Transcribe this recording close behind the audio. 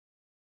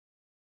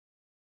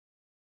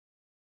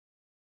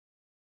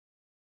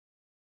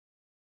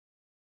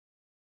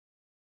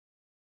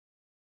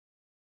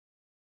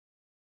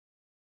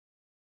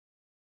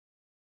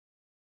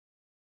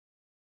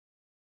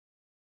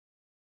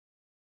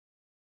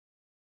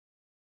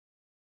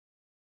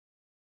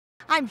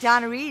I'm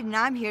Donna Read, and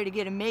I'm here to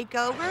get a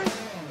makeover.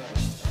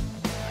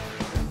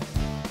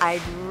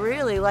 I'd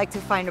really like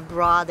to find a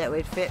bra that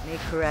would fit me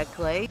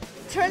correctly.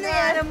 Turn the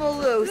animal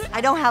loose.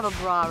 I don't have a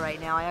bra right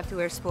now. I have to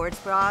wear sports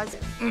bras.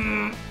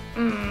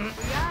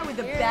 Yeah, with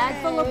a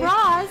bag full of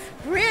bras.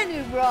 Brand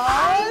new bras.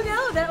 I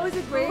know, that was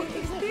a great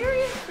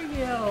experience for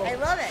you. I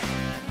love it.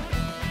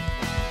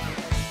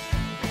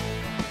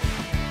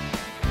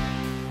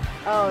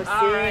 Oh, see,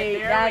 right,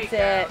 that's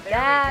it.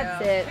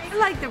 That's it. I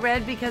like the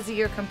red because of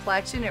your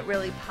complexion. It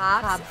really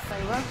pops.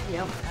 I love you.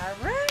 All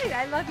right,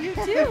 I love you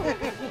too.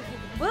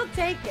 We'll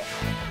take it.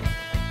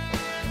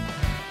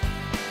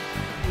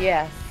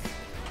 Yes.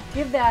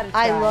 Give that a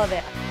try. I love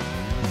it.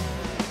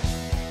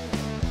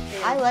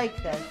 I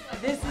like this.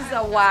 This is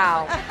a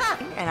wow.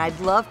 And I'd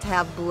love to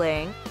have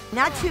bling.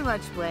 Not too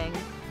much bling,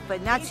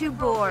 but not too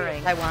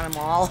boring. I want them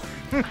all.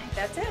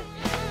 That's it.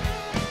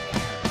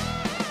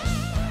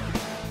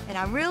 And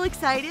I'm real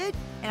excited,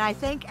 and I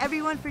thank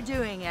everyone for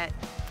doing it.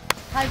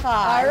 High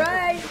five. All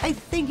right. I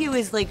think it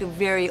was like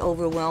very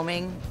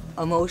overwhelming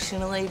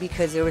emotionally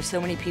because there were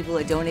so many people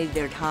that donated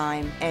their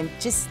time, and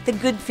just the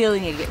good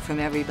feeling you get from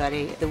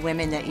everybody, the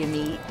women that you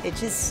meet. It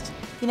just,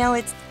 you know,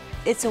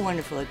 it's a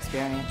wonderful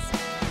experience.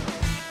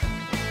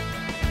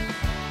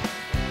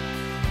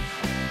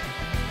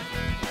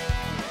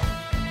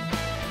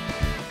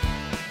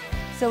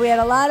 So we had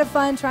a lot of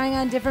fun trying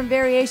on different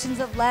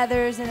variations of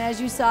leathers and, as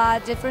you saw,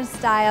 different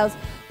styles.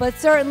 But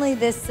certainly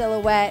this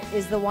silhouette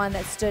is the one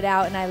that stood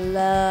out and I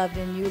loved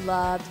and you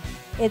loved.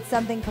 It's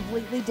something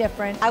completely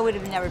different. I would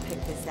have never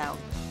picked this out.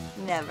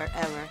 Never,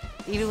 ever.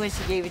 Even when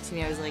she gave it to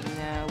me, I was like,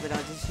 no, but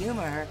I'll just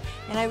humor her.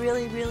 And I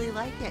really, really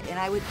like it. And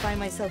I would find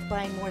myself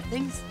buying more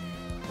things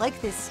like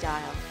this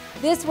style.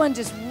 This one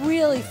just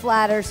really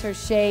flatters her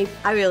shape.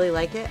 I really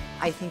like it.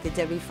 I think that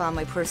Debbie found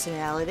my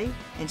personality,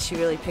 and she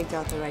really picked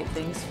out the right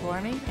things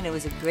for me, and it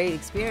was a great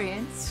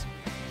experience.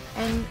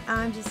 And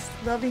I'm just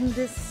loving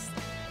this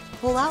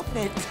whole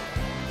outfit.